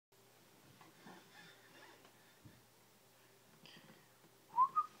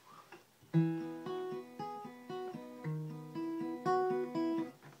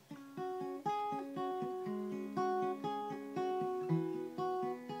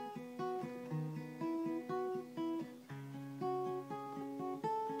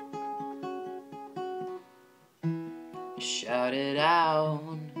Shout it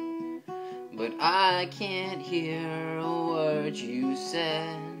out, but I can't hear a word you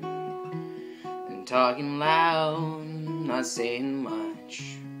said. And talking loud, not saying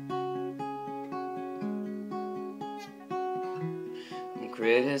much. I'm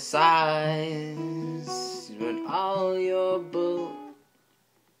criticized, but all your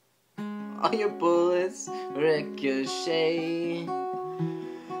bullets ricochet.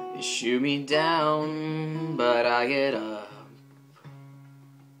 You shoot me down, but I get up.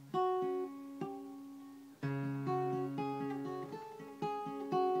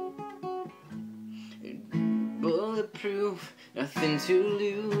 Bulletproof, nothing to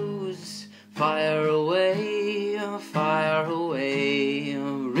lose. Fire away,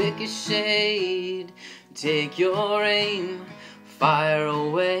 ricocheted. Take your aim, fire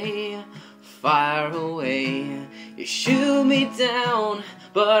away. You shoot me down,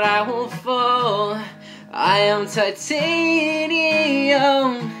 but I won't fall. I am titanium.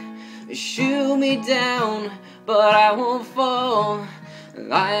 You shoot me down, but I won't fall.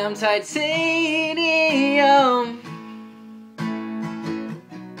 I am titanium.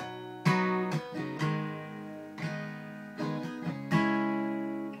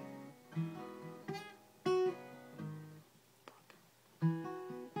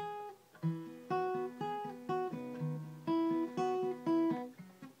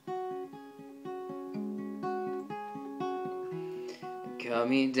 Cut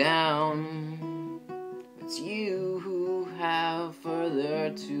me down, it's you who have further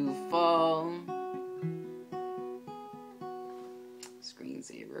to fall.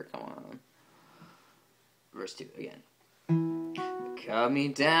 Screensaver, come on. Verse 2 again. Cut me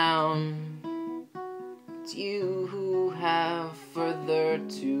down, it's you who have further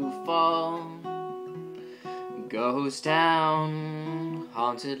to fall. Ghost town,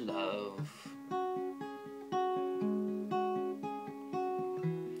 haunted love.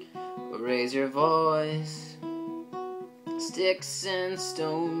 Raise your voice. Sticks and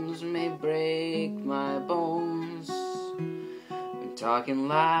stones may break my bones. I'm talking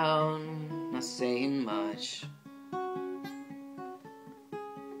loud, not saying much.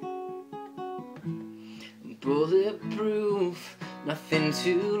 Bulletproof, nothing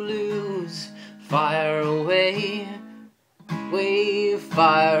to lose. Fire away,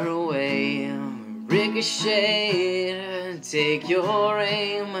 fire away. Ricochet, take your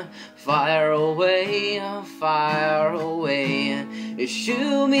aim. Fire away. You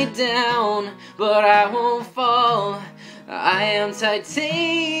shoot me down, but I won't fall. I am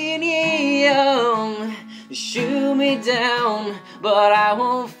titanium. You shoot me down, but I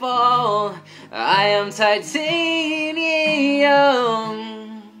won't fall. I am titanium.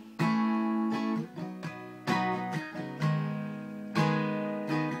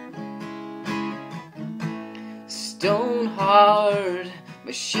 Stone hard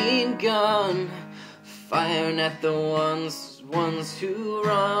machine gun, firing at the ones who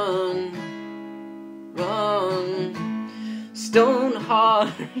run. Stone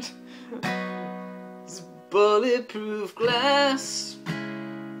hard, it's bulletproof glass.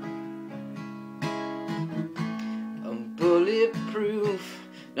 I'm bulletproof,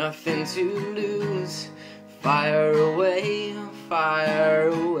 nothing to lose. Fire away.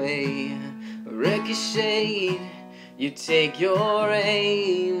 Ricochet, you take your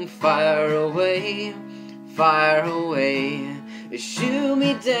aim. Fire away. You shoot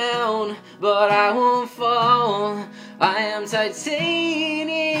me down, but I won't fall. I am titanium.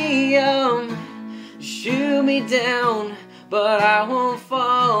 You shoot me down, but I won't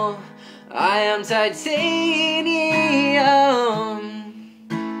fall. I am titanium.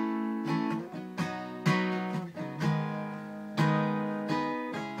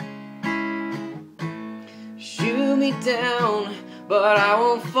 Shoot me down, but I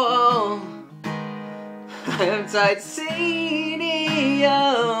won't fall. I am titanium.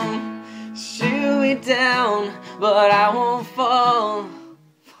 Shoot me down, but I won't fall.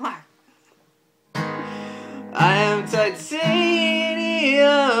 Fuck. I am titanium.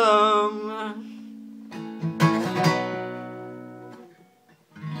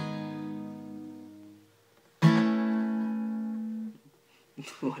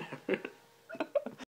 Whatever.